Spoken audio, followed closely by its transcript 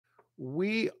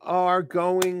We are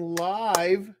going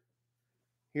live.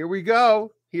 Here we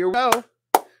go. Here we go.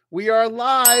 We are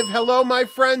live. Hello, my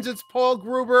friends. It's Paul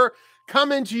Gruber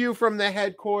coming to you from the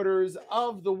headquarters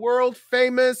of the world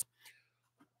famous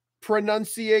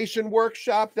pronunciation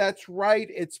workshop. That's right.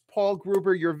 It's Paul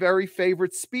Gruber, your very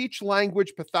favorite speech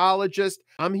language pathologist.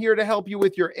 I'm here to help you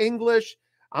with your English.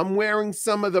 I'm wearing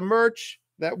some of the merch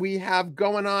that we have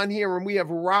going on here, and we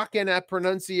have rocking at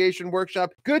pronunciation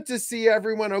workshop. Good to see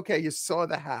everyone. Okay, you saw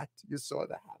the hat. You saw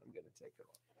the hat. I'm going to take it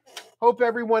off. Hope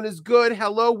everyone is good.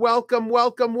 Hello, welcome,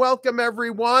 welcome, welcome,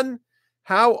 everyone.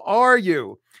 How are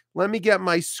you? Let me get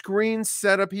my screen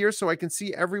set up here so I can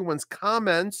see everyone's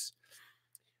comments.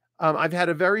 I've had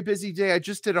a very busy day. I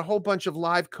just did a whole bunch of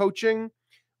live coaching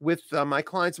with my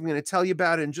clients. I'm going to tell you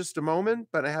about it in just a moment,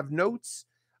 but I have notes.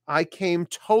 I came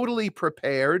totally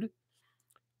prepared.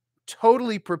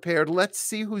 Totally prepared. Let's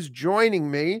see who's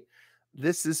joining me.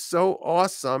 This is so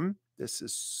awesome. This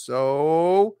is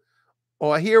so...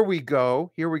 Oh, here we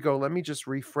go. Here we go. Let me just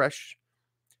refresh.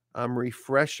 I'm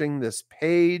refreshing this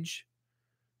page.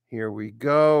 Here we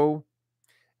go.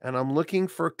 And I'm looking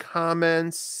for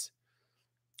comments.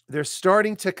 They're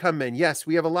starting to come in. Yes,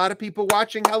 we have a lot of people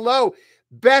watching. Hello,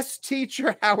 best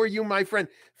teacher. How are you, my friend?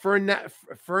 Fernandin?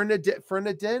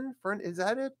 Is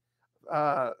that it?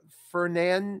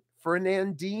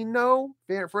 Fernandino.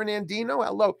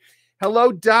 Hello.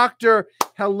 Hello, doctor.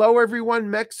 Hello, everyone.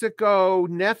 Mexico.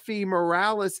 Nefi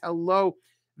Morales. Hello.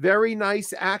 Very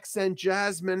nice accent,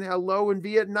 Jasmine. Hello, in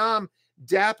Vietnam.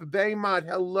 Dap Baymont.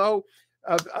 Hello.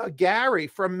 Gary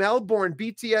from Melbourne.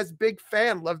 BTS, big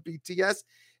fan. Love BTS.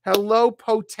 Hello,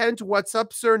 Potent. What's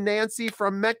up, sir? Nancy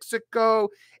from Mexico.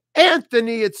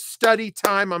 Anthony, it's study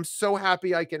time. I'm so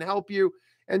happy I can help you.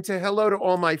 And hello to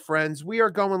all my friends. We are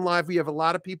going live. We have a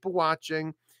lot of people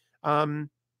watching.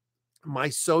 My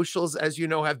socials, as you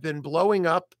know, have been blowing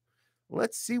up.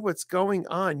 Let's see what's going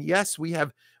on. Yes, we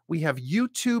have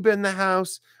YouTube in the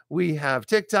house. We have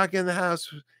TikTok in the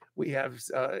house. We have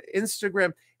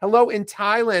Instagram. Hello in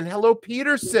Thailand. Hello,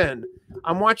 Peterson.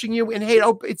 I'm watching you in Haiti.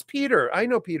 Oh, it's Peter. I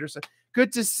know Peterson.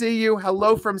 Good to see you.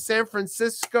 Hello from San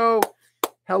Francisco.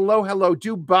 Hello, hello.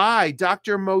 Dubai.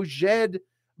 Dr. Mojed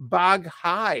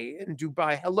Baghai in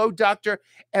Dubai. Hello, Dr.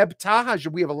 Ebtahaj.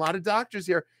 We have a lot of doctors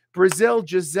here. Brazil,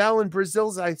 Giselle in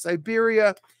Brazil,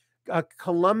 Siberia,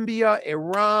 Colombia,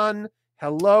 Iran.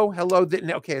 Hello, hello.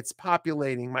 Okay, it's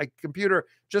populating. My computer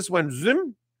just went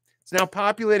zoom. It's now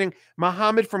populating.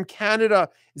 Mohammed from Canada.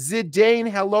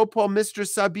 Zidane. Hello, Paul. Mr.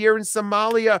 Sabir in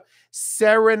Somalia.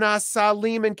 Serena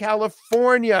Salim in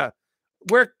California.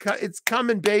 It's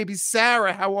coming, baby.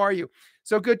 Sarah, how are you?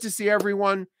 So good to see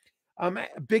everyone. I'm a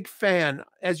big fan.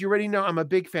 As you already know, I'm a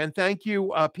big fan. Thank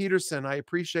you, Peterson. I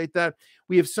appreciate that.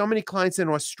 We have so many clients in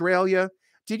Australia.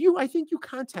 I think you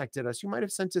contacted us. You might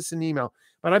have sent us an email,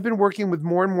 but I've been working with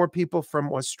more and more people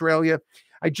from Australia.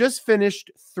 I just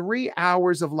finished 3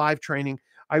 hours of live training.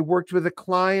 I worked with a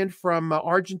client from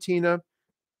Argentina.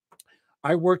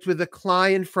 I worked with a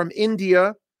client from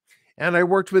India, and I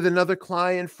worked with another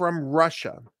client from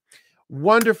Russia.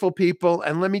 Wonderful people.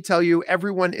 And let me tell you,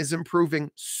 everyone is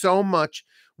improving so much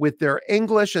with their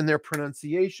English and their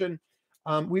pronunciation.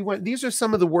 These are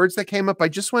some of the words that came up. I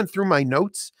just went through my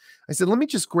notes. I said, let me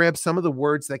just grab some of the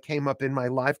words that came up in my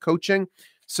live coaching.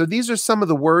 So these are some of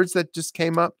the words that just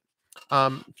came up.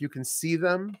 If you can see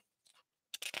them.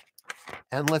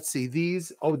 And let's see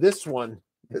these. Oh, this one.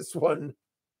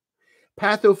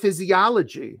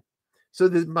 Pathophysiology. So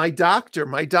my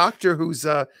doctor who's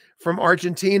from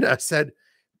Argentina said,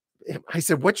 I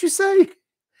said, what you say?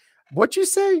 What you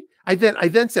say? I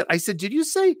then said, did you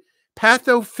say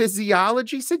pathophysiology?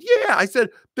 He said, yeah. I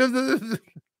said,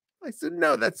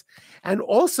 no, and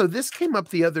also this came up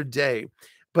the other day,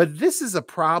 but this is a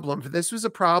problem. This was a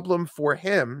problem for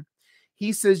him.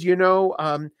 He says,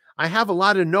 I have a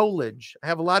lot of knowledge.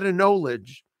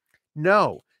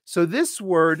 No. So this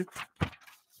word,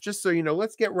 just so you know,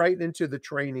 let's get right into the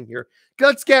training here.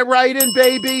 Let's get right in,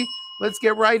 baby. Let's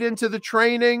get right into the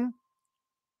training.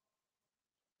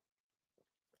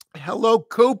 Hello,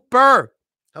 Cooper.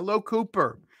 Hello,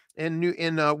 Cooper.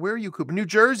 Where are you, Cooper? New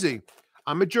Jersey.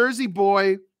 I'm a Jersey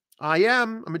boy.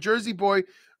 I'm a Jersey boy.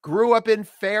 Grew up in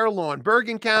Fairlawn,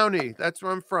 Bergen County. That's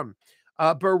where I'm from.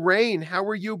 Bahrain. How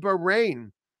are you,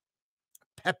 Bahrain?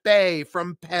 Pepe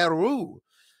from Peru.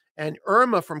 And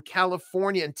Irma from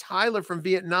California, and Tyler from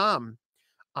Vietnam.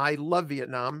 I love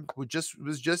Vietnam.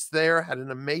 Was just there, had an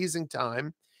amazing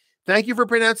time. Thank you for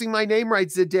pronouncing my name right,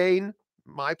 Zidane.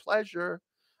 My pleasure.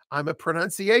 I'm a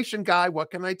pronunciation guy.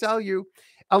 What can I tell you?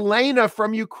 Elena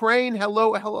from Ukraine.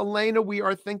 Hello, Elena. We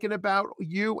are thinking about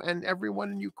you and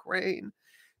everyone in Ukraine.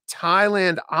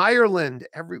 Thailand, Ireland,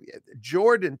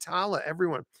 Jordan, Tala,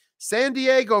 everyone. San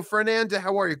Diego, Fernanda,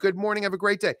 how are you? Good morning. Have a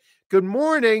great day. Good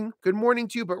morning. Good morning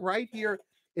to you. But right here,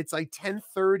 it's like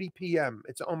 10:30 p.m.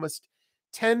 It's almost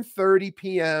 10:30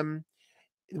 p.m.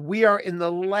 We are in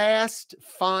the last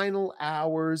final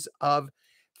hours of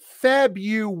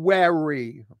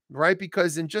February, right?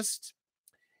 Because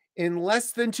in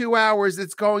less than 2 hours,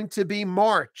 it's going to be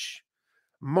March.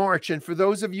 And for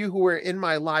those of you who are in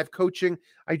my live coaching,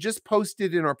 I just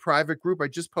posted in our private group, I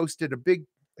just posted a big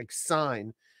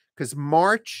sign, because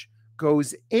March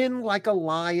goes in like a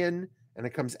lion and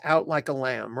it comes out like a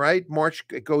lamb, right? March,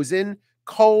 it goes in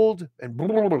cold and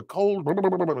cold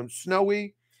and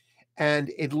snowy,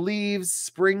 and it leaves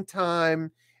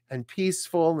springtime and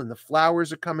peaceful, and the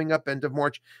flowers are coming up end of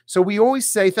March. So we always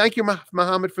say, thank you,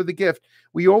 Muhammad, for the gift.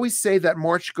 We always say that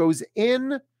March goes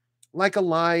in like a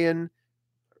lion,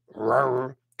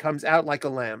 comes out like a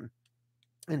lamb.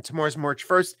 And tomorrow's March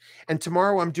 1st. And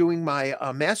tomorrow I'm doing my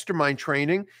mastermind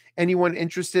training. Anyone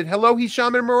interested? Hello,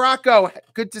 Hisham in Morocco.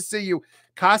 Good to see you.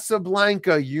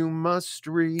 Casablanca, you must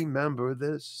remember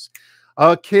this.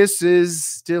 A kiss is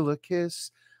still a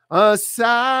kiss. A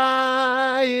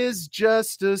sigh is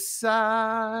just a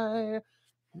sigh.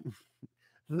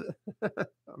 I'm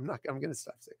going to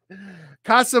stop saying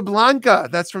Casablanca.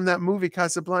 That's from that movie,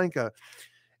 Casablanca.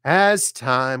 As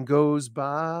time goes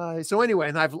by. So anyway,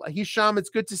 and Hisham, it's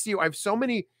good to see you. I have so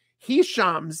many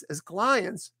Hishams as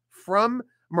clients from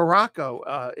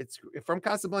Morocco. It's from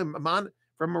Casablanca,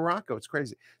 from Morocco. It's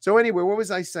crazy. So anyway, what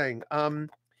was I saying?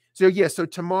 So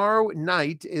tomorrow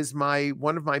night is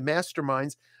one of my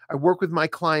masterminds. I work with my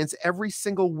clients every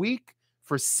single week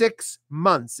for 6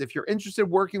 months. If you're interested in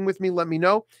working with me, let me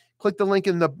know. Click the link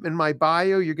in my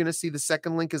bio. You're going to see the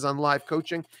second link is on live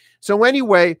coaching. So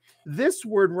anyway, this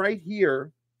word right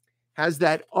here has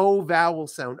that O vowel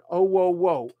sound.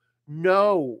 O.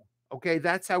 No. Okay,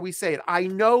 that's how we say it. I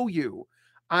know you.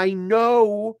 I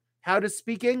know how to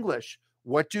speak English.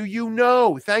 What do you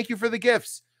know? Thank you for the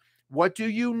gifts. What do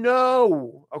you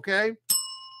know? Okay.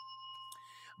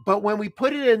 But when we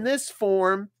put it in this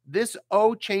form, this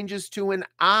O changes to an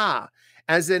ah,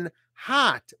 as in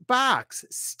hot, box,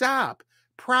 stop,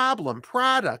 problem,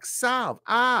 product, solve,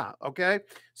 okay?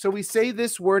 So we say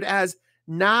this word as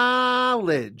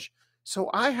knowledge.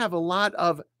 So I have a lot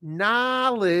of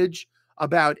knowledge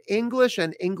about English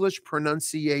and English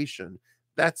pronunciation.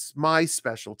 That's my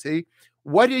specialty.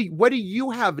 What do you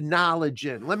have knowledge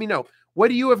in? Let me know. What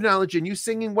do you have knowledge in? You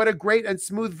singing, what a great and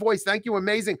smooth voice. Thank you.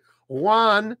 Amazing.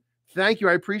 Juan, thank you.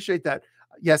 I appreciate that.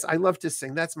 Yes, I love to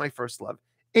sing. That's my first love.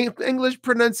 English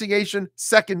pronunciation,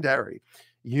 secondary.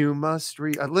 You must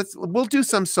read. We'll do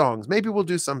some songs. Maybe we'll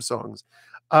do some songs.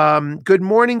 Good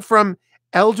morning from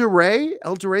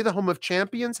Eldoret, the home of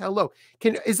champions. Hello.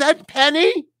 Is that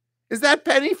Penny? Is that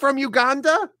Penny from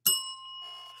Uganda?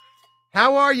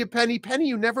 How are you, Penny? Penny,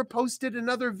 you never posted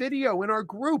another video in our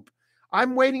group.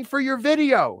 I'm waiting for your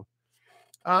video.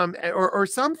 Or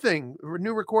something, or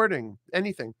new recording,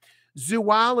 anything.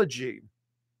 Zoology.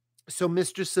 So,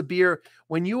 Mr. Sabir,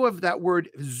 when you have that word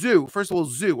zoo, first of all,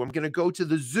 zoo, I'm going to go to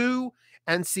the zoo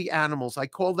and see animals. I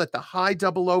call that the high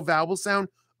double O vowel sound.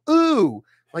 Ooh,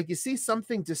 like you see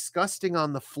something disgusting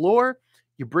on the floor,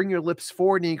 you bring your lips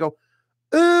forward and you go,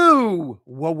 ooh,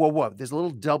 whoa. There's a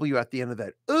little W at the end of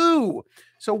that. Ooh.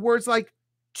 So words like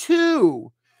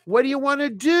two, what do you want to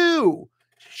do?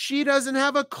 She doesn't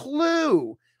have a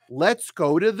clue. Let's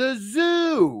go to the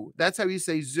zoo. That's how you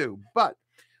say zoo. But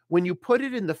when you put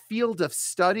it in the field of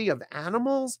study of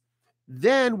animals,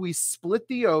 then we split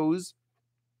the O's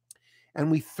and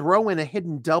we throw in a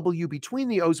hidden W between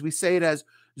the O's. We say it as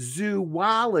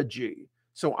zoology.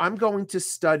 So I'm going to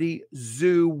study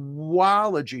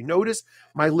zoology. Notice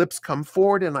my lips come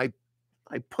forward and I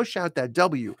push out that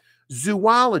W.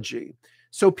 Zoology.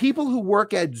 So people who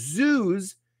work at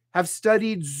zoos have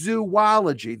studied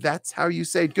zoology. That's how you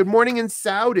say it. Good morning in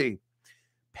Saudi.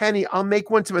 Penny, I'll make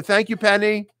one tomorrow. Thank you,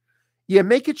 Penny. Yeah,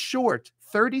 make it short,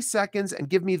 30 seconds, and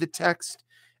give me the text.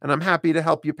 And I'm happy to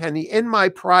help you, Penny. In my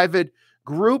private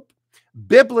group,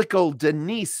 Biblical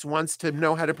Denise wants to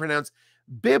know how to pronounce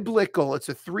biblical. It's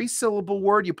a 3-syllable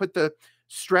word. You put the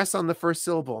stress on the first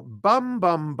syllable. Bum,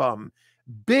 bum, bum.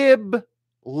 Biblical.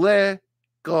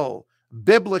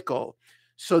 Biblical.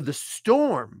 So the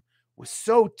storm was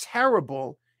so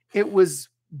terrible, it was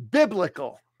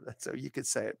biblical. That's how you could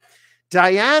say it.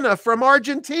 Diana from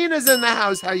Argentina is in the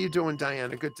house. How you doing,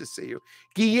 Diana? Good to see you.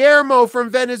 Guillermo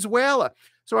from Venezuela.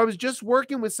 So I was just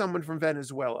working with someone from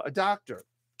Venezuela, a doctor.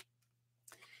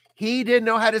 He didn't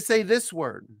know how to say this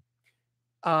word.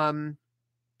 Chadi.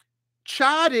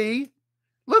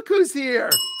 Look who's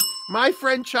here. My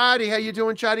friend Chadi, how you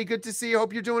doing, Chadi? Good to see you.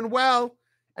 Hope you're doing well.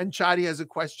 And Chadi has a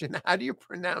question. How do you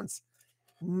pronounce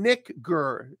Nick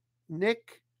Gur?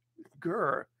 Nick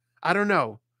Gur. I don't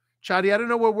know. Chadi, I don't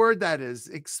know what word that is.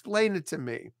 Explain it to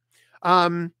me.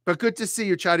 But good to see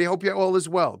you, Chadi. Hope you all is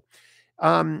well.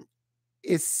 Isita,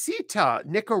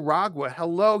 Nicaragua.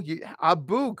 Hello,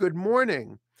 Abu. Good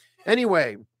morning.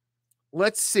 Anyway,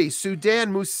 let's see.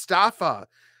 Sudan, Mustafa.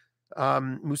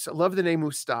 Love the name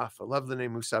Mustafa. Love the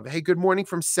name Mustafa. Hey, good morning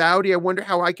from Saudi. I wonder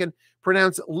how I can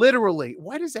pronounce literally.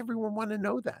 Why does everyone want to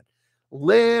know that?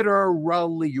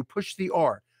 Literally, you push the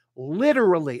R.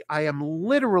 Literally, I am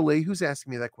literally, who's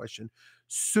asking me that question?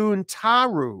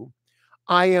 Suntaru.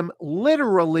 I am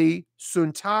literally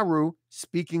Suntaru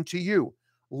speaking to you.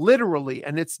 Literally.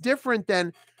 And it's different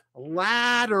than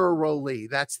laterally.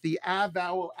 That's the A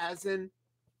vowel as in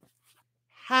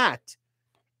hat.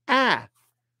 Ah.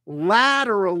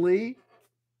 Laterally,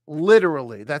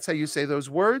 literally. That's how you say those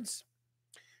words.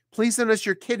 Please send us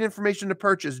your kit information to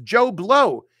purchase. Joe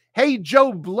Blow. Hey,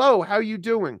 Joe Blow, how you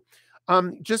doing?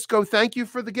 Just go, thank you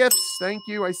for the gifts. Thank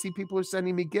you. I see people are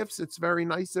sending me gifts. It's very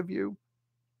nice of you.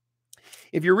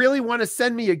 If you really want to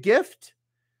send me a gift,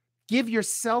 give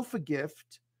yourself a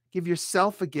gift. Give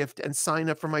yourself a gift and sign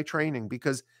up for my training,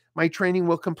 because my training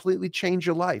will completely change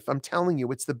your life. I'm telling you,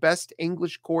 it's the best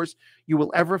English course you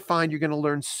will ever find. You're going to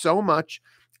learn so much.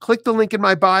 Click the link in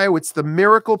my bio. It's the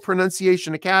Miracle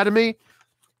Pronunciation Academy.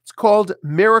 It's called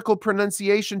Miracle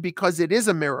Pronunciation because it is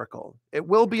a miracle. It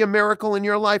will be a miracle in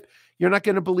your life. You're not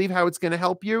going to believe how it's going to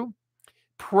help you.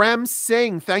 Prem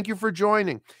Singh, thank you for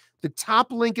joining. The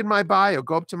top link in my bio,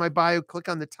 go up to my bio, click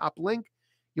on the top link.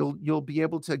 You'll be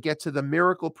able to get to the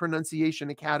Miracle Pronunciation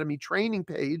Academy training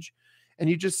page, and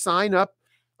you just sign up.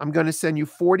 I'm going to send you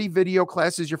 40 video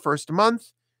classes your first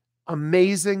month.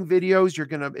 Amazing videos.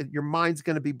 Your mind's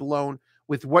going to be blown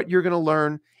with what you're going to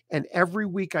learn. And every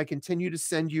week I continue to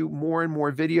send you more and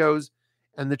more videos,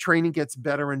 and the training gets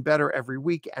better and better every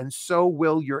week. And so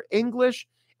will your English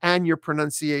and your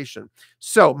pronunciation.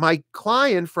 So my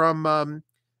client from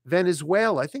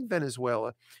Venezuela, I think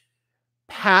Venezuela,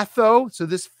 patho. So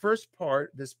this first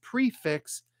part, this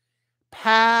prefix,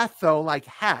 patho, like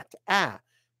hat,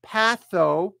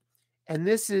 patho, and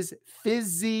this is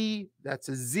physi, that's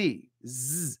a Z,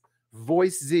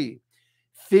 voice Z,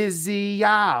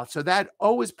 physial. So that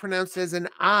O is pronounced as an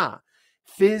A.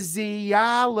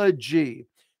 Physiology,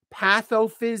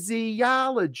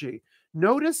 pathophysiology.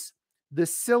 Notice the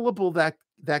syllable that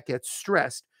gets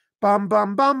stressed. Bum,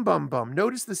 bum, bum, bum, bum.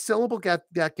 Notice the syllable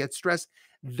that gets stressed.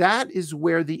 That is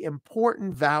where the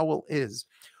important vowel is.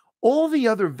 All the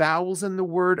other vowels in the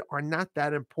word are not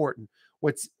that important.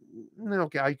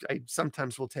 Okay, I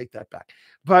sometimes will take that back.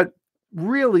 But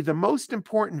really, the most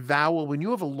important vowel, when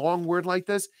you have a long word like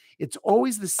this, it's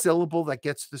always the syllable that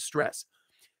gets the stress.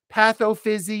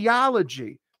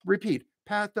 Pathophysiology. Repeat.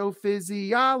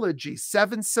 Pathophysiology.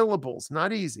 7 syllables.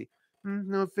 Not easy.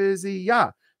 No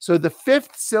physio. So the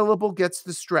 5th syllable gets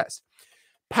the stress.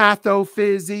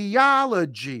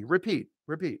 Pathophysiology. Repeat.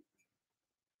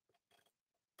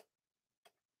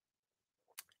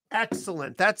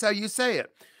 Excellent. That's how you say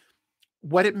it.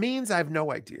 What it means, I have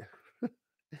no idea.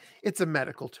 It's a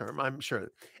medical term, I'm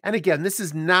sure. And again, this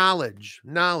is knowledge.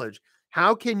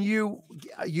 How can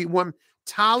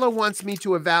Tala wants me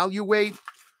to evaluate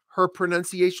her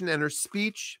pronunciation and her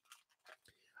speech.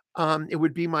 It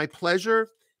would be my pleasure,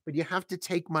 but you have to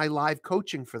take my live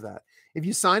coaching for that. If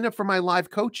you sign up for my live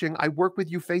coaching, I work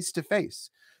with you face to face.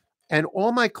 And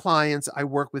all my clients, I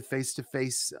work with face to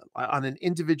face on an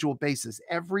individual basis,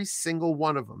 every single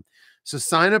one of them. So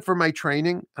sign up for my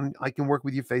training and I can work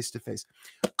with you face to face.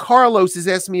 Carlos is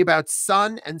asking me about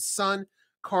sun and sun.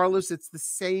 Carlos, it's the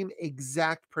same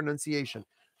exact pronunciation.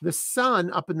 The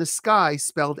sun up in the sky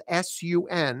spelled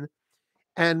S-U-N.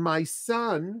 And my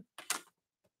son,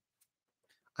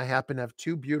 I happen to have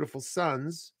 2 beautiful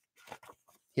sons.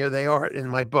 Here they are in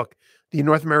my book, The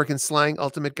North American Slang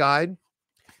Ultimate Guide.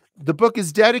 The book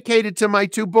is dedicated to my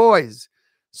 2 boys.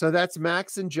 So that's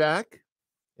Max and Jack.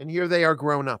 And here they are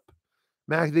grown up.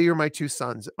 Max, they are my 2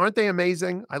 sons. Aren't they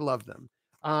amazing? I love them.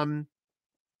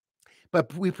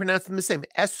 But we pronounce them the same.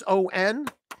 S-O-N,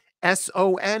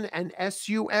 S-O-N, and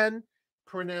S-U-N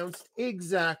pronounced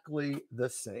exactly the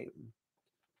same.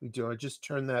 We do. I just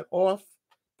turn that off,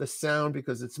 the sound,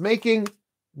 because it's making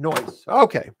noise.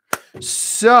 Okay.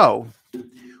 So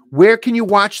where can you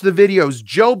watch the videos?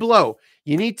 Joe Blow.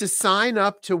 You need to sign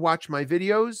up to watch my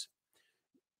videos.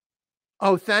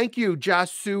 Oh, thank you,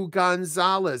 Jasu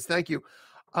Gonzalez. Thank you.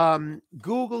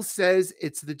 Google says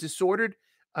it's the disordered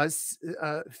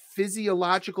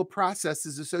physiological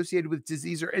processes associated with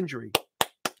disease or injury.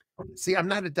 See, I'm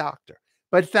not a doctor,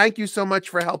 but thank you so much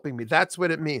for helping me. That's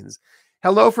what it means.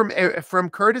 Hello from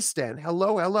Kurdistan.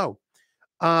 Hello, hello.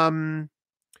 Um,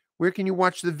 where can you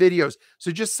watch the videos?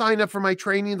 So just sign up for my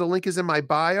training. The link is in my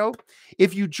bio.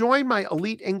 If you join my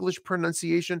Elite English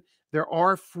Pronunciation, there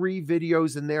are free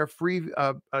videos in there, free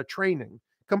training,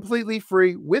 completely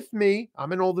free with me.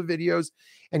 I'm in all the videos,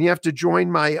 and you have to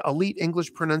join my Elite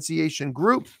English Pronunciation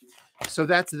group. So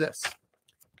that's this.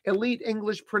 Elite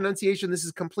English Pronunciation. This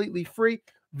is completely free.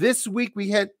 This week we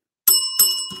hit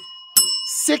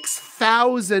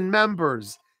 6,000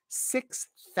 members.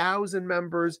 6,000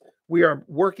 members. We are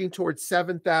working towards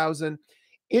 7,000.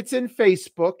 It's in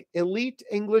Facebook, Elite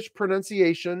English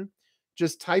Pronunciation.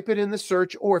 Just type it in the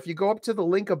search, or if you go up to the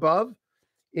link above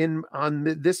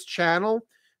on this channel,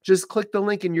 just click the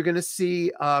link and you're going to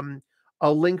see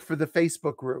a link for the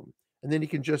Facebook group. And then you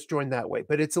can just join that way.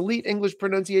 But it's Elite English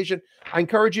Pronunciation. I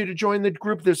encourage you to join the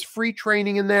group. There's free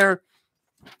training in there.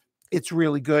 It's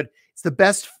really good. It's the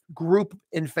best group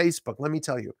in Facebook, let me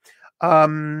tell you.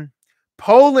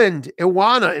 Poland,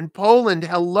 Iwana in Poland,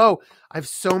 hello. I have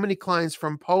so many clients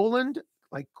from Poland,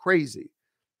 like crazy,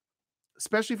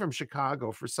 especially from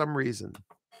Chicago for some reason.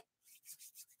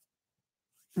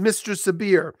 Mr.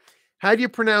 Sabir, how do you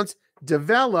pronounce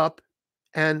develop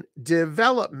and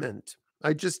development?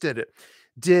 I just did it.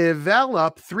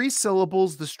 Develop, 3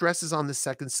 syllables. The stress is on the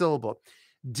second syllable.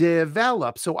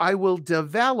 Develop. So I will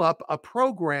develop a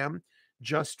program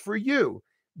just for you.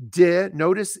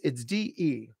 Notice it's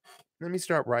DE. Let me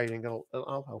start writing.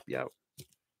 I'll help you out.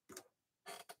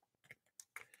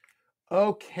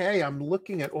 Okay, I'm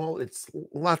looking at it's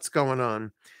lots going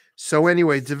on. So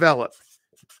anyway, develop.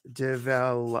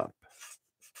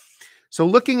 So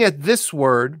looking at this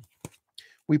word,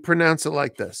 we pronounce it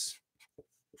like this.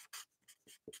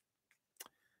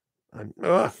 I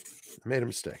made a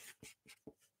mistake.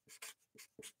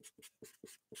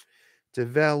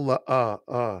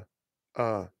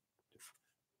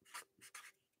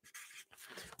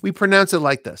 We pronounce it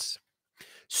like this.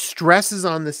 Stress is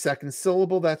on the second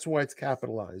syllable. That's why it's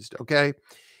capitalized. Okay.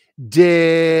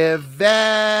 Develop.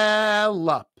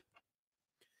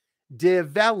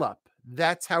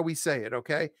 That's how we say it.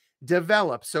 Okay.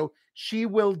 Develop. So she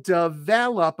will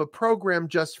develop a program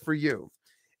just for you.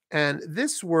 And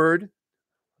this word,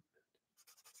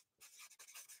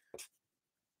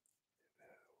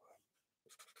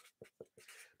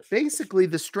 basically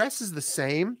the stress is the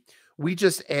same. We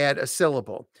just add a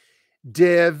syllable.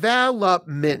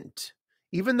 Development.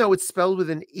 Even though it's spelled with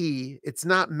an E, it's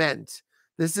not meant.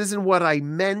 This isn't what I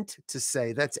meant to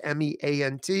say. That's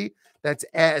MEANT. That's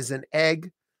as an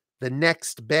egg. The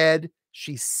next bed.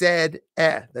 She said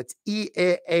That's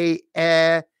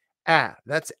E-A-A-A.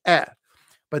 That's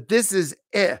But this is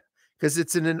because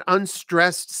it's in an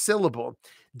unstressed syllable.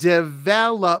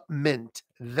 Development.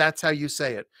 That's how you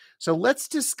say it. So let's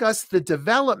discuss the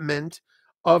development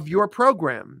of your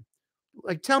program.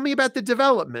 Like, tell me about the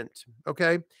development,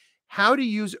 okay? How to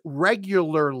use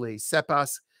regularly.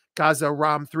 Sepas Gaza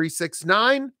Ram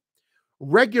 369.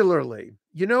 Regularly.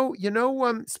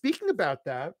 Speaking about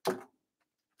that,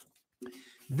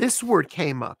 this word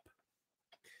came up.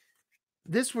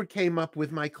 This word came up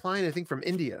with my client, I think from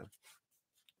India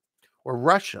or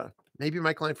Russia. Maybe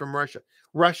my client from Russia.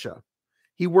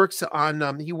 He works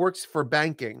for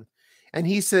banking, and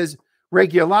he says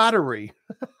regulatory.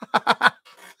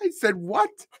 I said,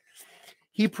 what?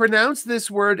 He pronounced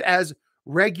this word as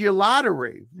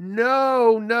regulatory.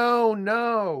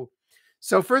 No.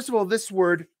 So first of all, this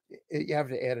word, you have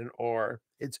to add an R.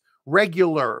 It's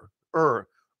regular.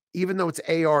 Even though it's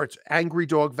AR, it's angry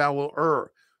dog vowel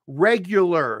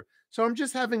regular. So I'm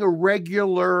just having a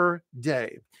regular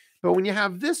day. But when you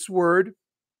have this word,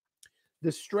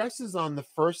 the stress is on the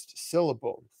first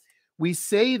syllable. We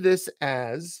say this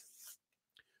as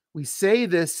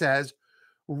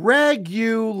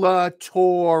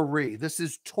regulatory. This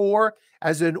is tor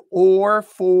as in or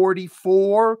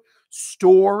 44,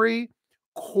 story,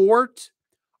 court,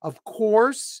 of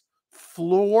course,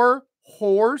 floor,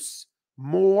 horse,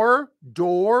 more,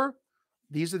 door.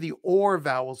 These are the or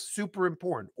vowels, super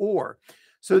important, or.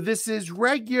 So this is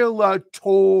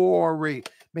regulatory.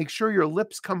 Make sure your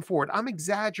lips come forward. I'm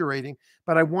exaggerating,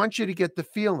 but I want you to get the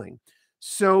feeling.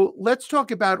 So let's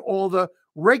talk about all the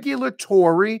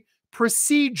regulatory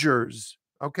procedures,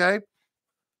 okay?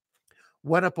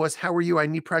 What up, boss? How are you? I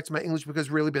need to practice my English because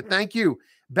really bad. Thank you.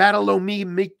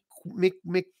 Battle-o-me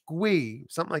McGwee,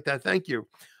 something like that. Thank you.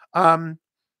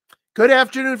 Good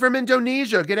afternoon from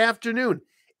Indonesia. Good afternoon.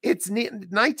 It's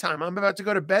nighttime. I'm about to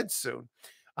go to bed soon.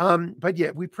 But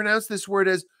yeah, we pronounce this word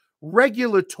as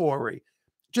regulatory,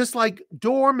 just like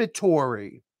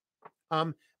dormitory.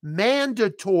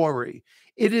 mandatory.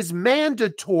 It is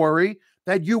mandatory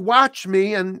that you watch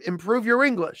me and improve your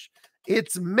English.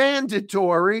 It's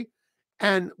mandatory.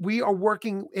 And we are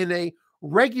working in a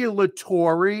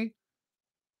regulatory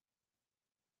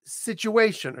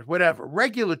situation or whatever.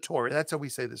 Regulatory. That's how we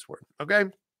say this word. Okay.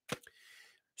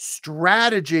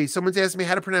 Strategy. Someone's asked me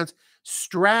how to pronounce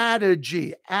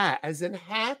strategy. As in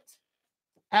hat.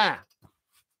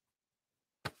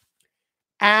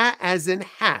 As in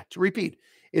hat. Repeat.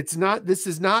 This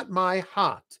is not my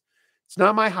hot. It's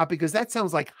not my hot because that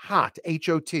sounds like hot,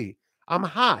 H-O-T. I'm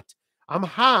hot. I'm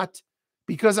hot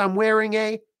because I'm wearing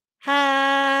a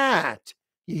hat.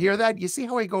 You hear that? You see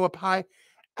how I go up high?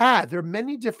 There are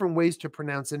many different ways to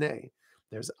pronounce an A.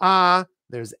 There's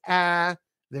there's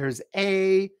there's there's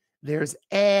a.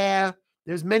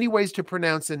 There's many ways to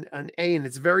pronounce an A, and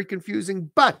it's very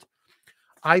confusing, but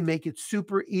I make it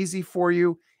super easy for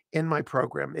you in my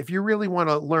program. If you really want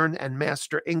to learn and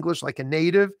master English like a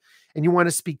native, and you want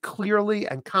to speak clearly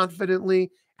and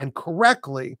confidently and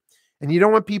correctly, and you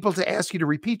don't want people to ask you to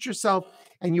repeat yourself,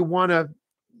 and you want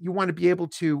to be able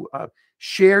to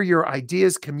share your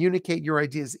ideas, communicate your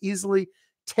ideas easily,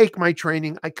 take my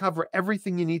training. I cover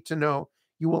everything you need to know.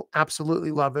 You will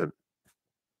absolutely love it.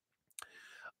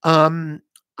 I'm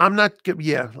not good.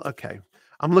 Yeah, okay.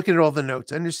 I'm looking at all the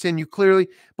notes. I understand you clearly,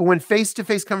 but when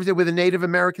face-to-face conversation with a Native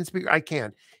American speaker, I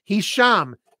can't.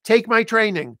 Hisham, take my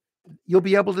training. You'll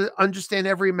be able to understand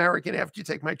every American after you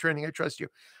take my training. I trust you.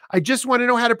 I just want to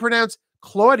know how to pronounce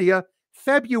Claudia,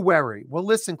 February. Well,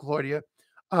 listen, Claudia,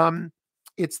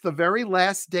 it's the very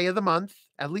last day of the month,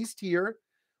 at least here.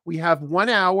 We have 1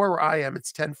 hour, where I am,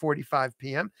 it's 10:45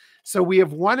 p.m. So we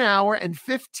have 1 hour and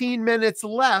 15 minutes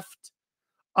left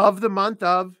of the month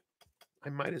of, I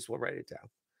might as well write it down.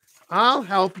 I'll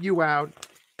help you out.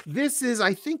 This is,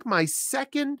 I think, my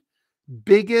second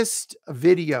biggest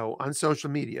video on social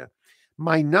media.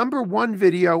 My number one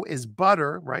video is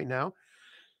butter right now.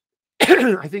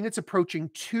 I think it's approaching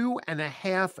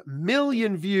 2.5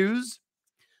 million views.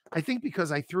 I think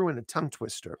because I threw in a tongue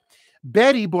twister.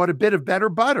 Betty bought a bit of better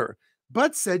butter,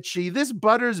 but said she, this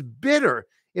butter's bitter.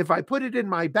 If I put it in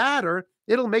my batter,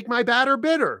 it'll make my batter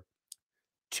bitter.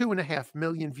 2.5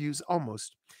 million views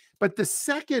almost. But the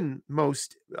second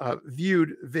most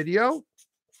viewed video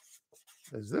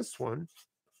is this one.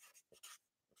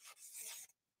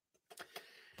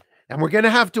 And we're going to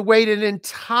have to wait an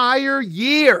entire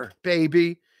year,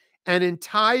 baby, an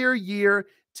entire year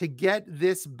to get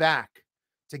this back,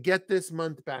 to get this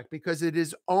month back, because it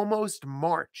is almost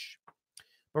March.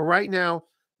 But right now,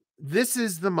 this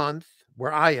is the month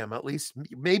where I am, at least.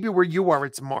 Maybe where you are,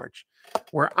 it's March.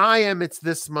 Where I am, it's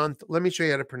this month. Let me show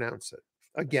you how to pronounce it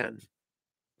again.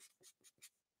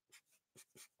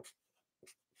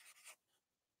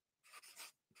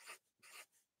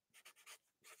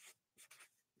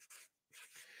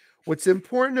 What's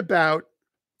important about,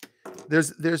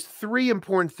 there's three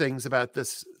important things about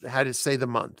this, how to say the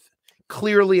month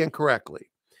clearly and correctly.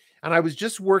 And I was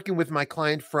just working with my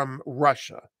client from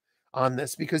Russia on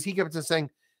this because he kept on saying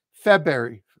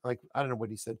February. Like, I don't know what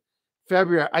he said.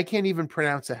 February. I can't even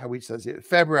pronounce it how he says it.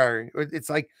 February. It's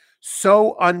like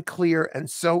so unclear and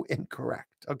so incorrect.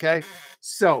 Okay.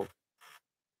 So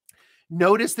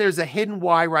notice there's a hidden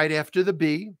Y right after the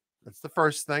B. That's the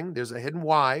first thing. There's a hidden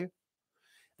Y.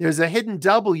 There's a hidden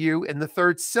W in the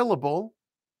third syllable.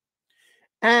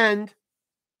 And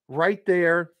right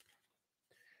there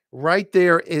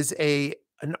is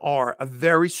an R, a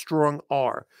very strong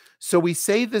R. So we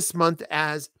say this month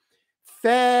as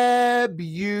February.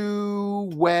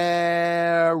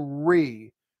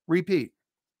 Repeat.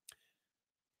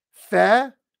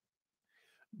 February.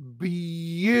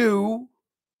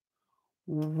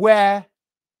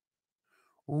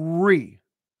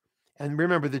 And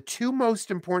remember, the two most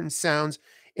important sounds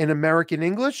in American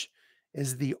English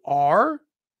is the R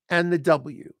and the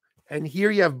W. And here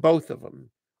you have both of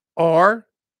them. R,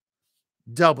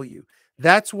 W.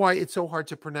 That's why it's so hard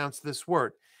to pronounce this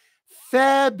word.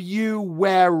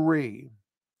 February.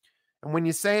 And when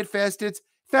you say it fast, it's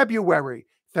February.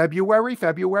 February,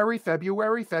 February,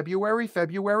 February, February,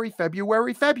 February,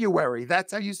 February, February.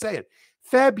 That's how you say it.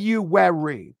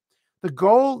 February. The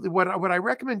goal, what I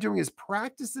recommend doing is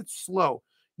practice it slow.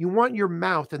 You want your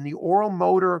mouth and the oral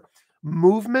motor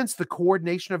movements, the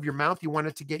coordination of your mouth, you want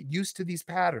it to get used to these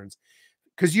patterns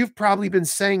because you've probably been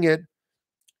saying it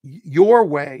your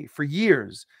way for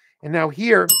years. And now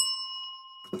here,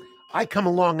 I come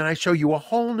along and I show you a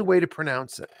whole new way to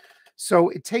pronounce it. So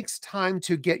it takes time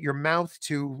to get your mouth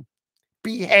to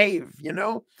behave, you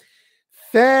know?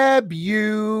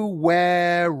 February.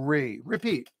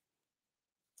 Repeat.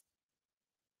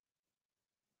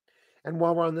 And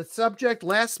while we're on the subject,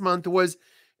 last month was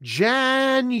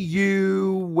January.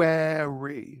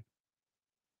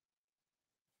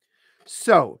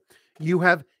 So you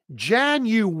have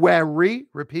January,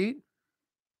 repeat,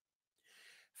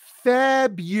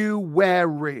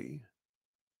 February.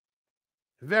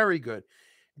 Very good.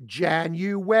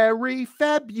 January,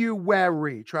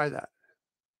 February. Try that.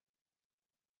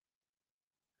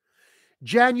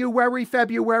 January,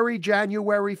 February,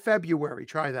 January, February.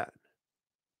 Try that.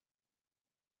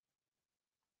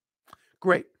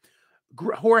 Great.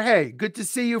 Jorge, good to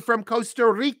see you from Costa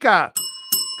Rica.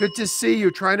 Good to see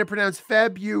you. Trying to pronounce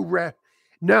February.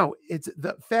 No, it's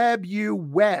the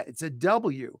February. It's a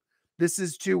W. This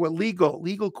is to a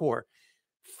legal core.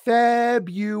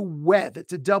 February.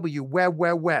 That's a W.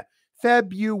 Where.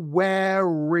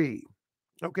 February.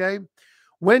 Okay.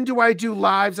 When do I do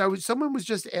lives? Someone was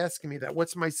just asking me that.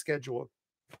 What's my schedule?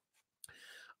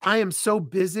 I am so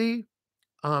busy.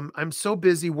 I'm so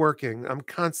busy working. I'm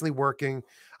constantly working.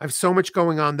 I have so much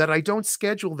going on that I don't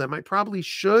schedule them. I probably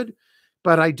should,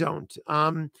 but I don't.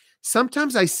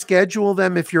 Sometimes I schedule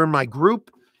them if you're in my group,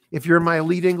 if you're in my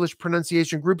Elite English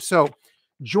Pronunciation group. So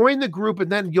join the group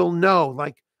and then you'll know,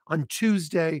 like on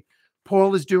Tuesday,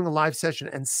 Paul is doing a live session.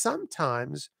 And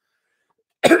sometimes,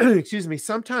 excuse me,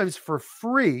 sometimes for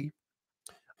free,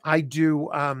 I do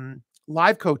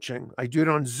live coaching. I do it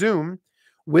on Zoom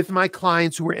with my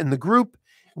clients who are in the group.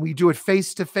 We do it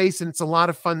face to face, and it's a lot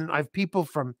of fun. I have people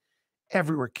from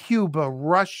everywhere: Cuba,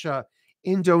 Russia,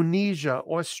 Indonesia,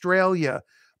 Australia,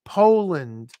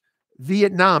 Poland,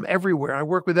 Vietnam, everywhere. I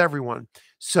work with everyone.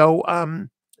 So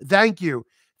thank you.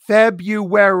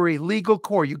 February, Legal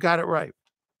Core. You got it right.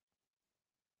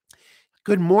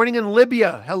 Good morning in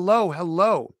Libya.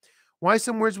 Hello. Why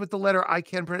some words with the letter I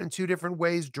can print in two different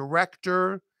ways?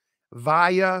 Director,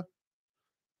 via.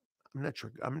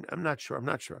 I'm not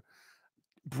sure.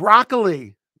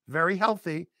 Broccoli, very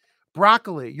healthy.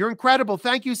 Broccoli, you're incredible.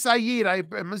 Thank you, Saeed.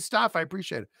 Mustafa, I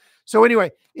appreciate it. So anyway,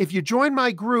 if you join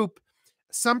my group,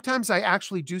 sometimes I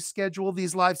actually do schedule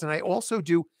these lives, and I also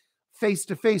do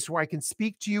face-to-face where I can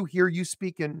speak to you, hear you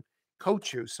speak, and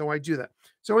coach you. So I do that.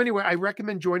 So anyway, I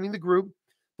recommend joining the group.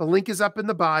 The link is up in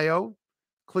the bio.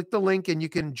 Click the link and you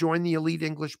can join the Elite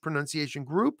English Pronunciation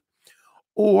group.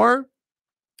 Or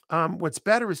what's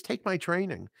better is take my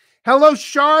training. Hello,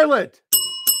 Charlotte.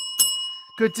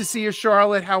 Good to see you,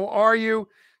 Charlotte. How are you?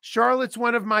 Charlotte's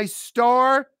one of my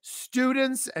star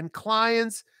students and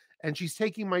clients, and she's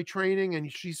taking my training,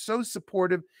 and she's so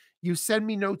supportive. You send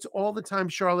me notes all the time,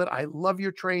 Charlotte. I love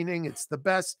your training. It's the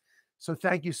best. So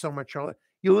thank you so much, Charlotte.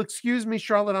 You'll excuse me,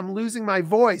 Charlotte. I'm losing my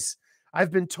voice.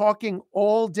 I've been talking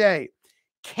all day.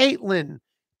 Caitlin,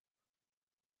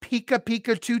 Pika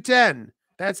 210.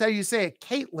 That's how you say it.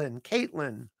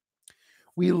 Caitlin.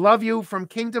 We love you from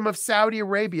Kingdom of Saudi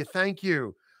Arabia. Thank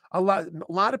you. A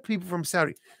lot of people from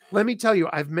Saudi. Let me tell you,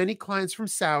 I have many clients from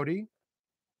Saudi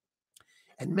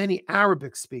and many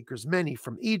Arabic speakers, many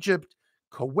from Egypt,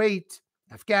 Kuwait,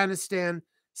 Afghanistan,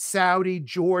 Saudi,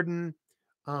 Jordan,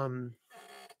 and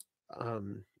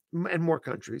more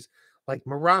countries like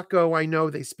Morocco. I know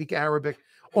they speak Arabic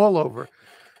all over.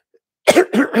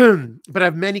 But I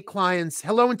have many clients.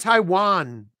 Hello in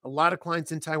Taiwan. A lot of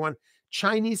clients in Taiwan.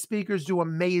 Chinese speakers do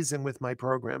amazing with my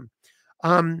program.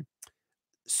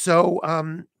 So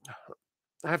I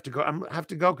have to go. I have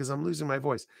to go because I'm losing my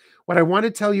voice. What I want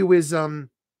to tell you is I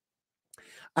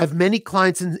have many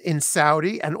clients in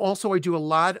Saudi, and also I do a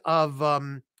lot of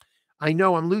I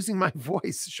know I'm losing my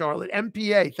voice, Charlotte.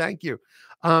 MPA, thank you.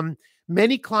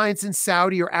 Many clients in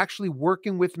Saudi are actually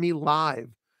working with me live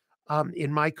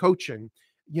in my coaching,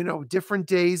 different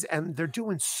days, and they're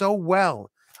doing so well,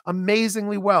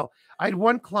 amazingly well. I had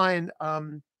one client,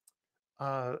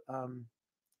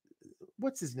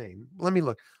 what's his name? Let me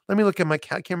look at my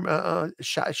camera.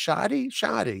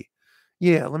 Shadi.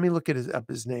 Yeah, let me look at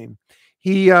his name.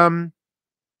 He,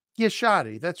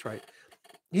 Shadi. That's right.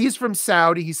 He's from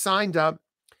Saudi. He signed up.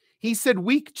 He said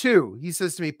week 2. He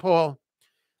says to me, Paul,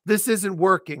 this isn't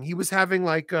working. He was having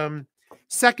like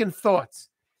second thoughts.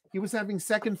 He was having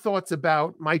second thoughts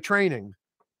about my training.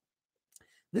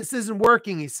 This isn't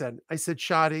working, he said. I said,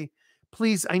 Shadi,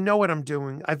 please, I know what I'm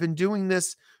doing. I've been doing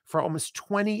this for almost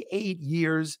 28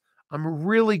 years. I'm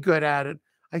really good at it.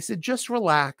 I said, just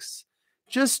relax.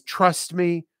 Just trust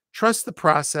me. Trust the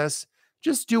process.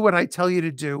 Just do what I tell you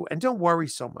to do. And don't worry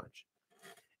so much.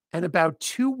 And about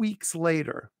 2 weeks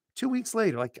later,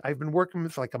 like I've been working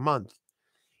with like a month,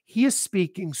 he is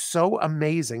speaking so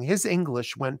amazing. His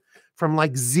English went from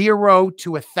like 0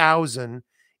 to 1,000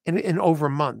 in over a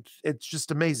month. It's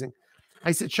just amazing.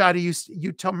 I said, Shadi,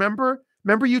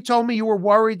 remember you told me you were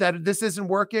worried that this isn't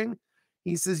working?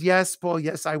 He says, yes, Paul,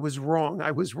 yes, I was wrong.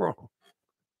 I was wrong.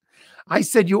 I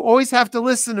said, you always have to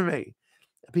listen to me,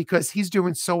 because he's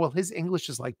doing so well. His English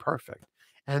is like perfect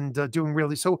and doing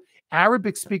really so.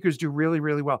 Arabic speakers do really,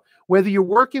 really well. Whether you're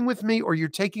working with me or you're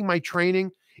taking my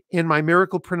training in my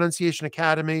Miracle Pronunciation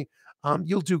Academy,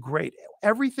 you'll do great.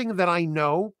 Everything that I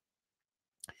know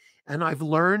and I've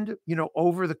learned,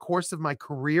 over the course of my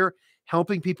career,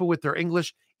 helping people with their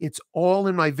English, it's all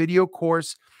in my video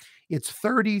course. It's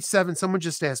 37. Someone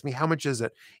just asked me, how much is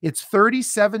it? It's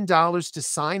 $37 to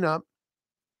sign up,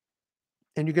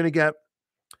 and you're going to get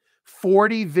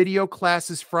 40 video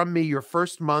classes from me your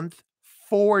first month.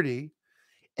 40.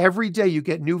 Every day you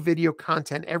get new video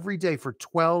content every day for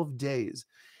 12 days.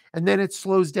 And then it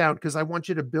slows down because I want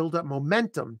you to build up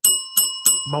momentum.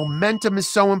 Momentum is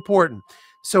so important.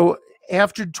 So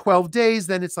after 12 days,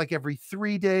 then it's like every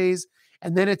 3 days,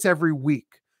 and then it's every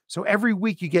week. So every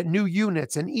week you get new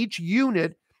units, and each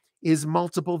unit is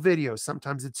multiple videos.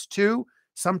 Sometimes it's 2,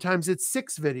 sometimes it's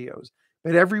 6 videos.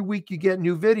 But every week you get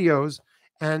new videos,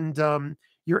 and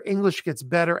your English gets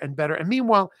better and better. And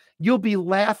meanwhile, you'll be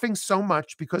laughing so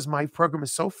much because my program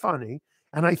is so funny,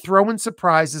 and I throw in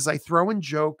surprises, I throw in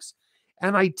jokes,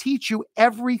 and I teach you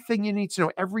everything you need to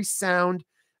know, every sound,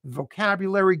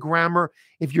 vocabulary, grammar.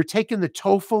 If you're taking the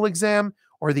TOEFL exam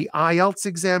or the IELTS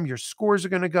exam, your scores are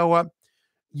going to go up.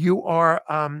 You're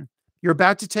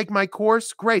about to take my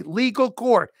course. Great. Legal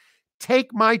court.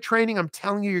 Take my training. I'm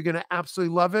telling you, you're going to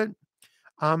absolutely love it.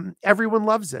 Everyone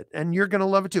loves it, and you're going to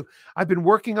love it too. I've been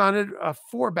working on it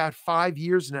for about 5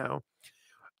 years now.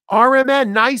 RMN,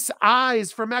 nice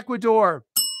eyes from Ecuador.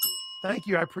 Thank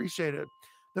you. I appreciate it.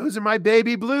 Those are my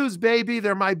baby blues, baby.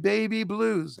 They're my baby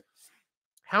blues.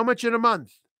 How much in a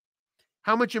month?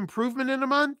 How much improvement in a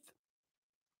month?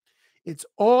 It's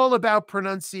all about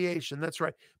pronunciation. That's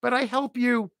right. But I help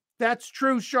you. That's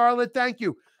true, Charlotte. Thank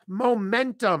you.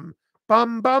 Momentum.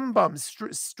 Bum, bum, bum.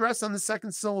 Stress on the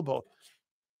second syllable.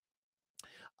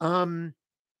 How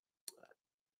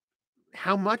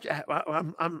much? I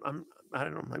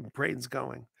don't know. My brain's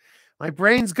going. My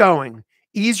brain's going.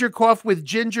 Ease your cough with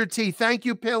ginger tea. Thank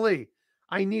you, Pilly.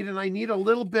 I need a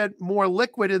little bit more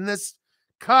liquid in this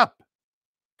cup.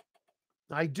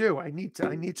 I do. I need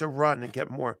to run and get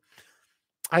more.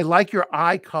 I like your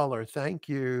eye color. Thank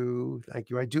you. Thank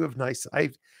you. I do have nice.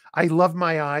 I love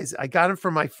my eyes. I got them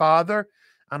from my father,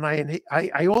 and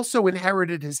I also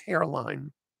inherited his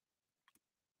hairline.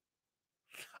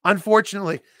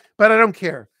 Unfortunately, but I don't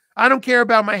care. I don't care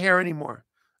about my hair anymore.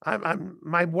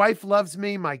 My wife loves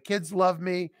me. My kids love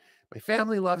me. My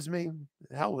family loves me.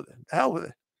 Hell with it. Hell with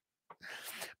it.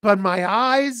 But my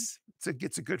eyes,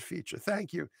 it's a good feature.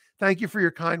 Thank you. Thank you for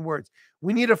your kind words.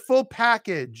 We need a full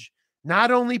package, not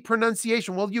only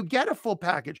pronunciation. Well, you get a full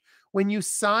package. When you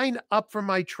sign up for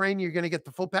my training, you're going to get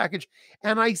the full package.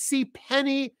 And I see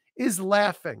Penny is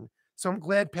laughing. So I'm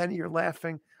glad, Penny, you're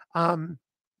laughing.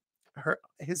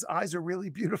 His eyes are really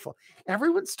beautiful.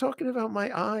 Everyone's talking about my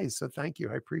eyes, so thank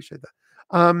you. I appreciate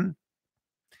that.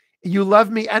 You love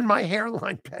me and my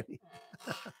hairline, Penny.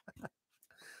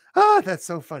 That's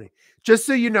so funny. Just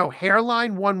so you know,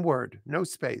 hairline, one word, no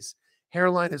space.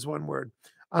 Hairline is one word.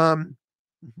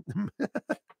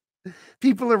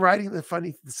 People are writing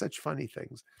such funny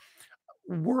things.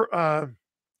 You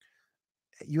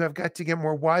have got to get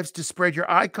more wives to spread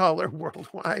your eye color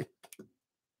worldwide.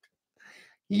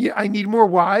 Yeah, I need more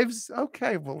wives.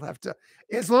 Okay, we'll have to.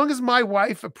 As long as my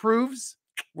wife approves,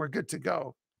 we're good to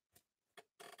go.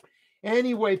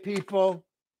 Anyway, people,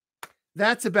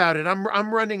 that's about it.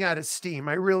 I'm running out of steam.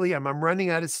 I really am. I'm running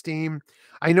out of steam.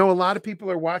 I know a lot of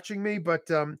people are watching me, but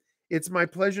it's my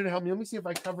pleasure to help me. Let me see if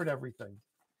I covered everything.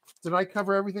 Did I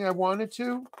cover everything I wanted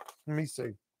to? Let me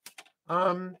see.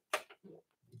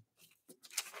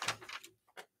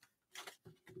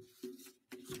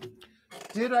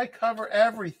 Did I cover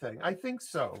everything? I think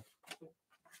so.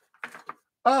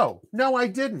 Oh, no, I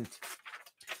didn't.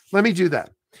 Let me do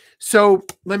that. So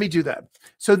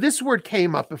this word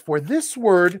came up before. This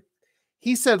word,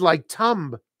 he said like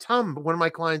tumb, one of my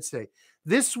clients say.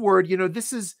 This word,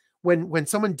 this is when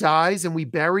someone dies and we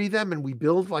bury them and we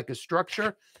build like a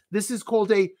structure. This is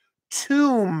called a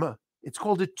tomb. It's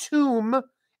called a tomb,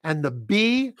 and the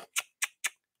B,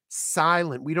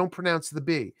 silent. We don't pronounce the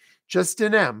B, just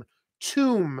an M.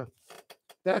 Tomb.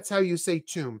 That's how you say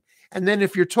tomb. And then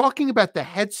if you're talking about the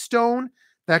headstone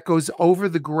that goes over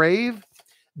the grave,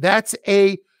 that's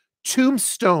a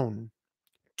tombstone.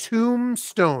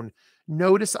 Tombstone.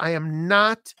 Notice I am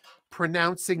not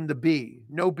pronouncing the B.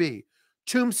 No B.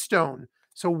 Tombstone.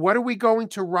 So what are we going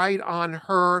to write on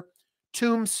her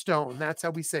tombstone? That's how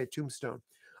we say it, tombstone.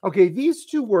 Okay, these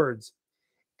two words,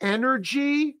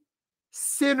 energy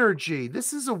Synergy.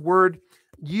 This is a word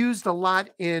used a lot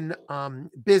in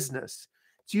business.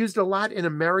 It's used a lot in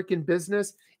American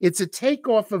business. It's a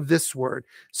takeoff of this word.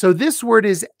 So this word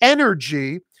is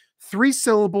energy, 3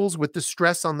 syllables with the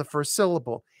stress on the first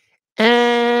syllable.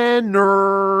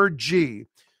 Energy.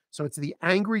 So it's the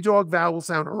angry dog vowel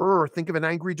sound. Think of an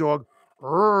angry dog.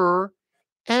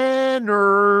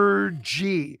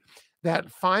 Energy.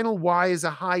 That final Y is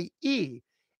a high E.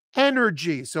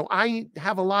 Energy. So I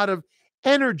have a lot of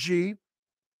energy,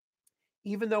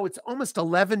 even though it's almost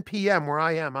 11 p.m. where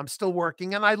I am. I'm still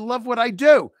working and I love what I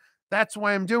do. That's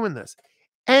why I'm doing this.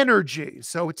 Energy.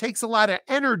 So it takes a lot of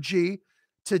energy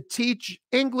to teach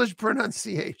English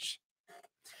pronunciation.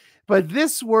 But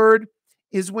this word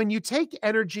is when you take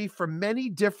energy from many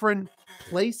different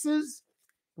places.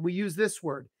 We use this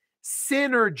word,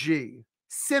 synergy,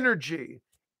 synergy,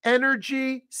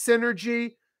 energy,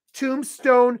 synergy,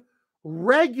 tombstone,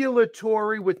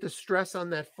 regulatory with the stress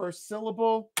on that first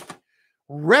syllable,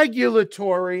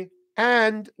 regulatory,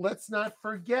 and let's not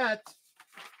forget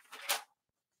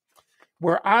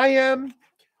where I am,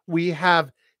 we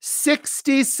have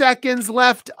 60 seconds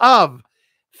left of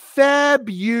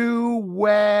February.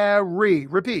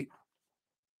 Repeat.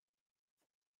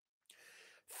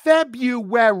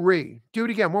 February. Do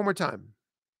it again, one more time.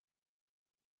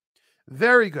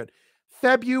 Very good.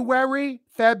 February,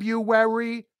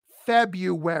 February,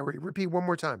 February. Repeat one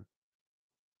more time.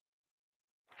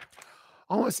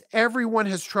 Almost everyone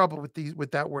has trouble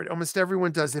with that word. Almost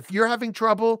everyone does. If you're having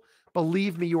trouble,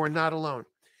 believe me, you are not alone.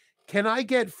 Can I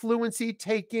get fluency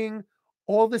taking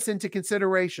all this into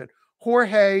consideration?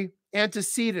 Jorge,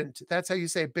 antecedent. That's how you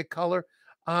say it, big color.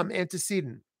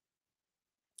 Antecedent.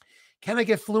 Can I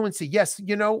get fluency? Yes.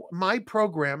 You know, my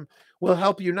program will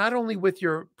help you not only with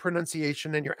your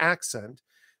pronunciation and your accent,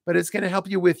 but it's going to help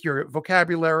you with your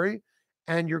vocabulary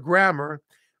and your grammar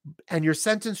and your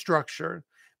sentence structure,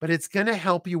 but it's going to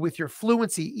help you with your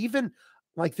fluency. Even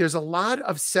like there's a lot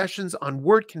of sessions on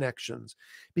word connections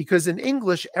because in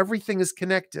English, everything is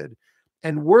connected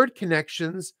and word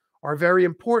connections are very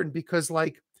important because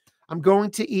like I'm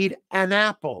going to eat an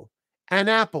apple, an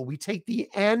apple. We take the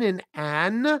N in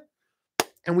an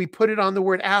and we put it on the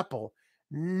word apple.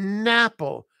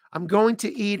 Napple. I'm going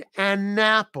to eat an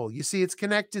apple. You see, it's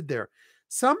connected there.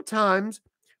 Sometimes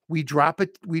we drop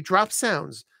it, we drop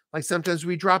sounds. Like sometimes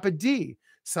we drop a D.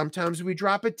 Sometimes we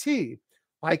drop a T.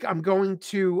 Like I'm going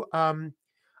to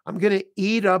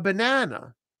eat a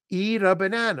banana. Eat a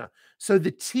banana. So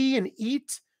the T in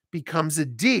eat becomes a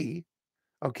D,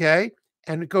 okay?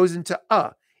 And it goes into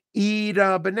a. Eat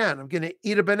a banana. I'm going to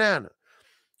eat a banana.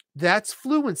 That's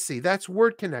fluency. That's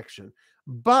word connection.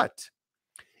 But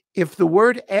if the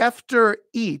word after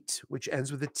eat, which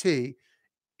ends with a T,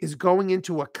 is going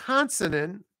into a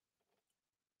consonant,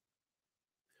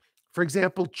 for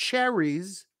example,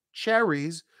 cherries,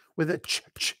 cherries with a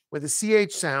with a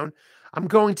CH sound, I'm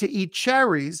going to eat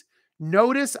cherries.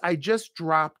 Notice I just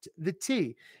dropped the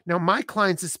T. Now, my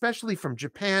clients, especially from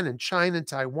Japan and China and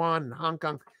Taiwan and Hong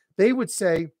Kong, they would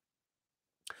say,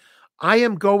 I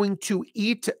am going to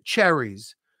eat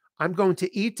cherries. I'm going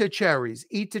to eat the cherries,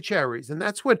 eat the cherries. And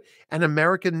that's what an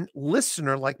American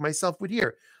listener like myself would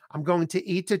hear. I'm going to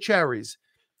eat the cherries.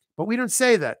 But we don't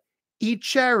say that. Eat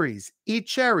cherries, eat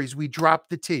cherries. We drop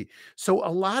the T. So a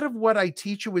lot of what I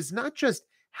teach you is not just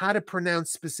how to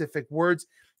pronounce specific words.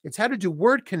 It's how to do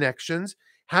word connections,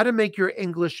 how to make your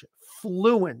English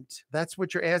fluent. That's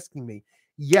what you're asking me.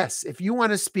 Yes, if you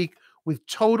want to speak with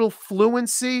total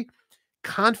fluency,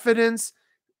 confidence,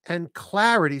 and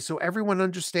clarity so everyone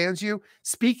understands you,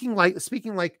 speaking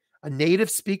like a native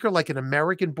speaker, like an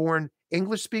American-born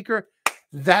English speaker,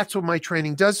 that's what my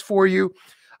training does for you.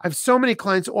 I have so many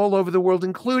clients all over the world,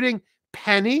 including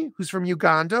Penny, who's from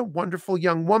Uganda, wonderful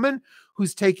young woman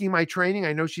who's taking my training.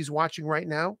 I know she's watching right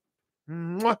now.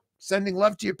 Mwah. Sending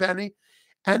love to you, Penny.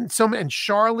 And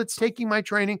Charlotte's taking my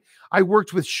training. I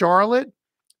worked with Charlotte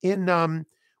in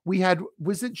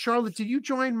was it Charlotte? Did you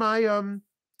join my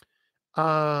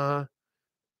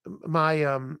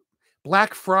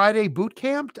Black Friday boot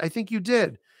camp? I think you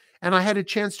did. And I had a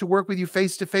chance to work with you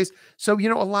face to face. So, you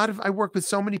know, I work with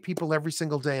so many people every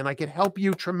single day and I can help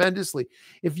you tremendously.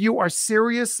 If you are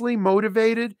seriously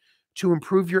motivated to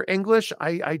improve your English,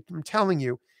 I'm telling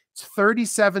you, it's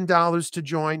 $37 to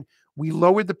join. We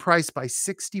lowered the price by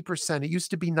 60%. It used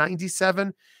to be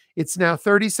 $97. It's now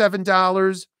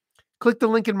 $37. Click the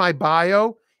link in my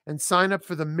bio and sign up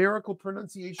for the Miracle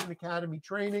Pronunciation Academy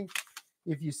training.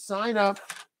 If you sign up,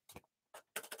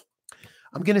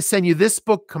 I'm going to send you this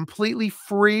book completely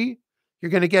free.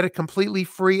 You're going to get it completely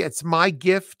free. It's my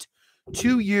gift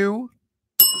to you.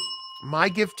 My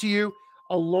gift to you,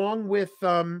 along with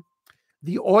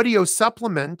the audio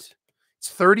supplement. It's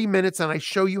 30 minutes, and I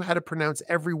show you how to pronounce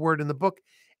every word in the book.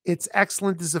 It's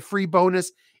excellent. This is a free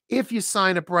bonus. If you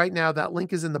sign up right now, that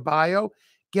link is in the bio.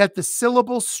 Get the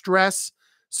syllable stress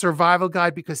survival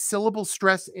guide, because syllable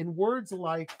stress in words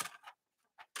like,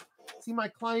 see, my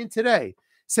client today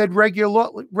said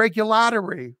regulatory.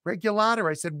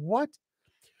 I said, what?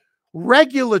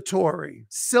 Regulatory.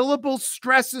 Syllable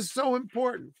stress is so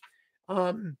important.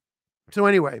 So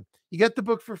anyway, you get the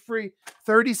book for free.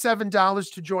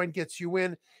 $37 to join gets you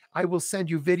in. I will send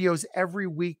you videos every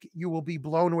week. You will be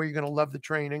blown away. You're going to love the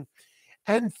training.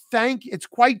 And it's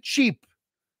quite cheap,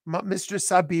 Mr.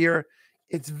 Sabir.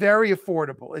 It's very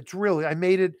affordable. It's really, I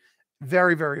made it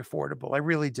very, very affordable. I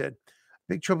really did.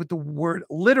 Big trouble with the word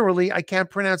literally. I can't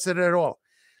pronounce it at all.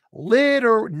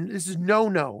 This is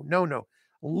no.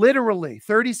 Literally,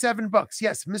 37 bucks.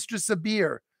 Yes, Mr.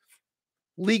 Sabir,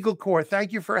 Legal Core.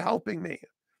 Thank you for helping me.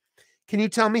 Can you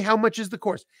tell me how much is the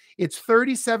course? It's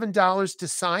 $37 to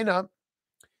sign up.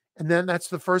 And then that's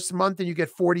the first month, and you get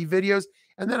 40 videos.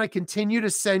 And then I continue to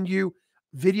send you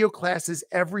video classes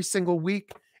every single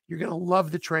week. You're going to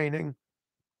love the training.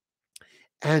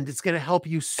 And it's going to help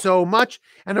you so much.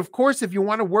 And of course, if you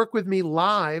want to work with me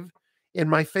live in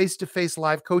my face-to-face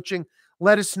live coaching,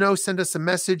 let us know. Send us a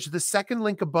message. The second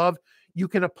link above, you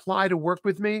can apply to work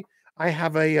with me. I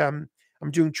have I'm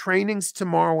doing trainings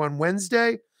tomorrow on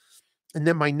Wednesday. And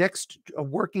then my next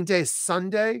working day is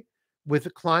Sunday with the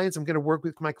clients. I'm going to work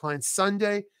with my clients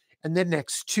Sunday. And then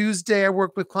next Tuesday, I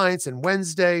work with clients, and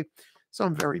Wednesday. So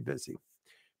I'm very busy.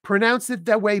 Pronounce it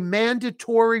that way.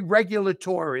 Mandatory,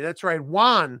 regulatory. That's right.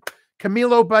 Juan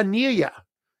Camilo Bonilla.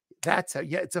 That's how.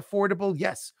 Yeah, it's affordable.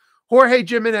 Yes. Jorge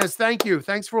Jimenez, thank you.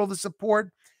 Thanks for all the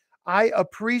support. I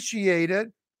appreciate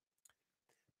it.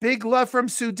 Big love from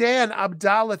Sudan.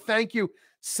 Abdallah, thank you.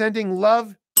 Sending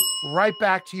love right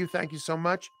back to you. Thank you so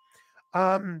much.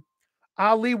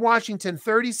 Ali Washington,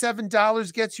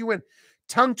 $37 gets you in.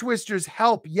 Tongue twisters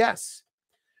help. Yes.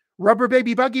 Rubber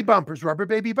baby buggy bumpers, rubber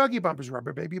baby buggy bumpers,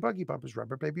 rubber baby buggy bumpers,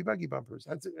 rubber baby buggy bumpers.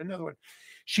 That's another one.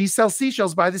 She sells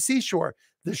seashells by the seashore.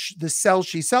 The cells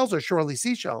she sells are surely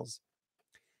seashells.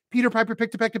 Peter Piper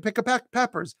picked a peck of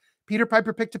peppers. Peter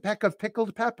Piper picked a peck of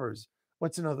pickled peppers.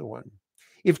 What's another one?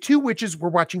 If two witches were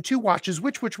watching two watches,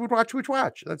 which witch would watch which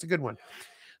watch? That's a good one.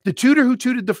 The tutor who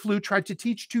tooted the flute tried to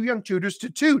teach two young tutors to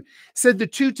toot. Said the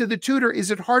toot to the tutor,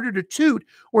 is it harder to toot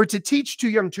or to teach two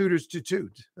young tutors to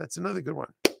toot? That's another good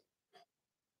one.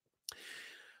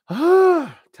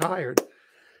 Ah, tired.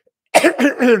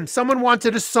 Someone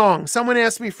wanted a song. Someone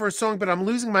asked me for a song, but I'm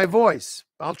losing my voice.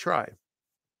 I'll try.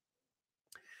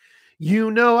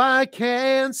 You know I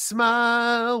can't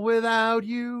smile without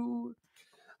you.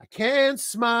 I can't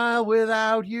smile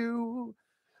without you.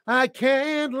 I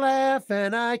can't laugh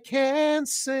and I can't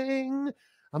sing.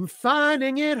 I'm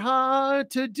finding it hard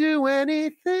to do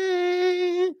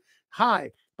anything.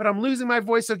 Hi, but I'm losing my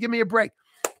voice, so give me a break.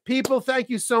 People, thank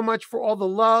you so much for all the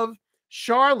love.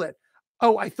 Charlotte.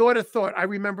 Oh, I thought a thought. I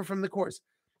remember from the course.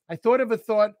 I thought of a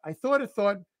thought. I thought a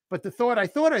thought, but the thought I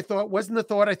thought wasn't the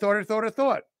thought I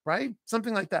thought, right?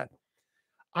 Something like that.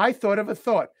 I thought of a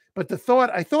thought, but the thought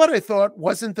I thought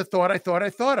wasn't the thought I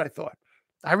thought.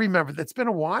 I remember. That's been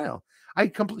a while.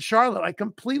 Charlotte, I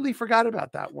completely forgot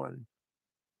about that one.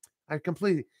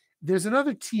 There's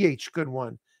another TH good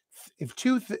one. If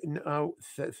two, no,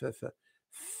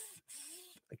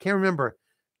 I can't remember.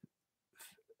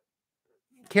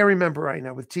 Can't remember right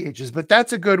now with THs, but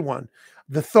that's a good one.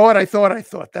 The thought I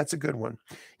thought. That's a good one.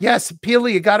 Yes,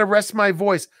 Peely, you got to rest my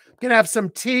voice. I'm going to have some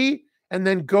tea and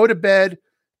then go to bed.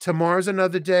 Tomorrow's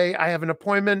another day. I have an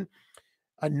appointment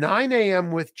at 9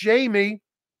 a.m. with Jamie.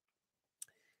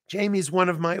 Jamie's one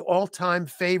of my all-time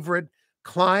favorite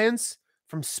clients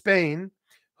from Spain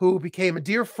who became a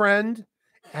dear friend,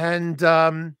 and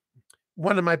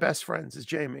one of my best friends is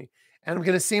Jamie. And I'm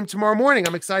going to see him tomorrow morning.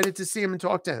 I'm excited to see him and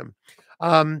talk to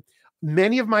him.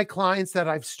 Many of my clients that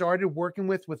I've started working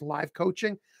with live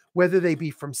coaching, whether they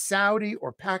be from Saudi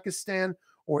or Pakistan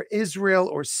or Israel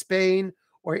or Spain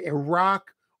or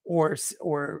Iraq or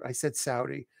I said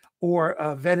Saudi or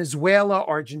Venezuela,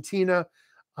 Argentina,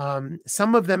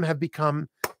 some of them have become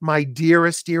my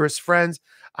dearest friends.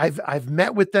 I've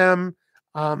met with them.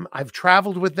 I've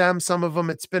traveled with them. Some of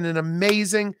them, it's been an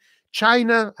amazing.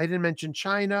 China, I didn't mention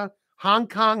China. Hong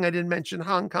Kong, I didn't mention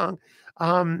Hong Kong.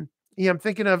 I'm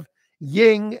thinking of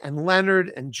Ying and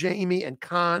Leonard and Jamie and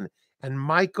Khan and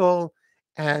Michael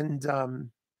and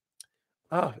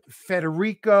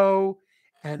Federico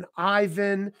and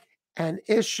Ivan and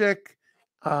Ishik.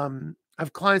 I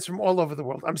have clients from all over the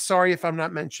world. I'm sorry if I'm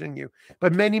not mentioning you,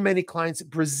 but many clients.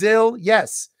 Brazil,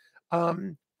 yes.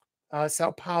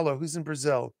 Sao Paulo. Who's in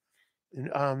Brazil?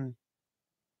 And,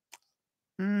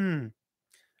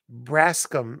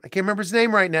 Brascom. I can't remember his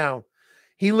name right now.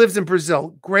 He lives in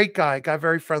Brazil. Great guy. Got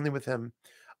very friendly with him.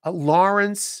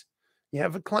 Lawrence. You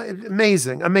have a client.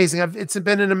 Amazing, amazing. It's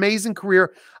been an amazing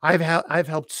career. I've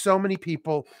helped so many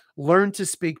people learn to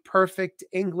speak perfect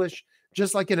English,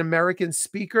 just like an American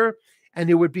speaker. And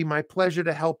it would be my pleasure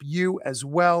to help you as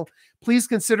well. Please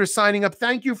consider signing up.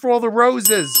 Thank you for all the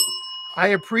roses. I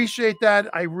appreciate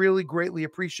that. I really greatly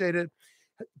appreciate it.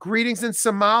 Greetings in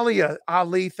Somalia,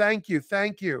 Ali. Thank you.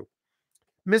 Thank you.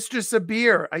 Mr.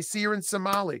 Sabir, I see you're in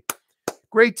Somali.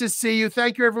 Great to see you.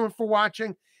 Thank you, everyone, for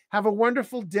watching. Have a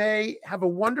wonderful day. Have a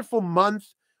wonderful month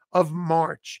of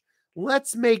March.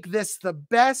 Let's make this the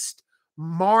best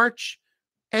March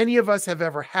any of us have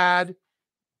ever had.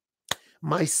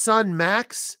 My son,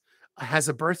 Max, has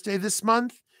a birthday this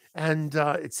month, and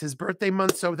it's his birthday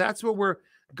month. So that's what we're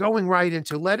going right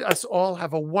into. Let us all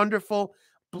have a wonderful,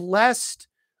 blessed,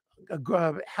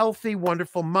 healthy,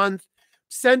 wonderful month.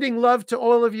 Sending love to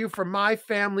all of you, from my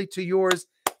family to yours.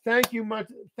 Thank you much.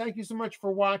 Thank you so much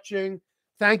for watching.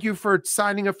 Thank you for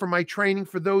signing up for my training.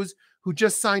 For those who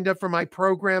just signed up for my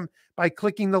program by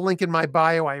clicking the link in my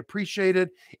bio, I appreciate it.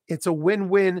 It's a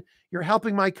win-win. You're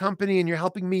helping my company and you're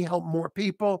helping me help more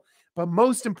people. But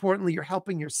most importantly, you're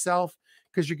helping yourself,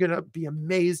 because you're going to be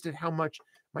amazed at how much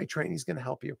my training is going to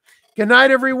help you. Good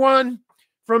night, everyone.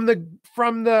 From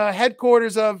the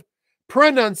headquarters of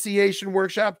Pronunciation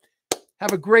Workshop.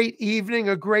 Have a great evening,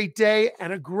 a great day,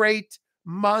 and a great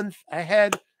month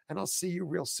ahead. And I'll see you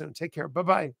real soon. Take care.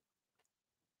 Bye-bye.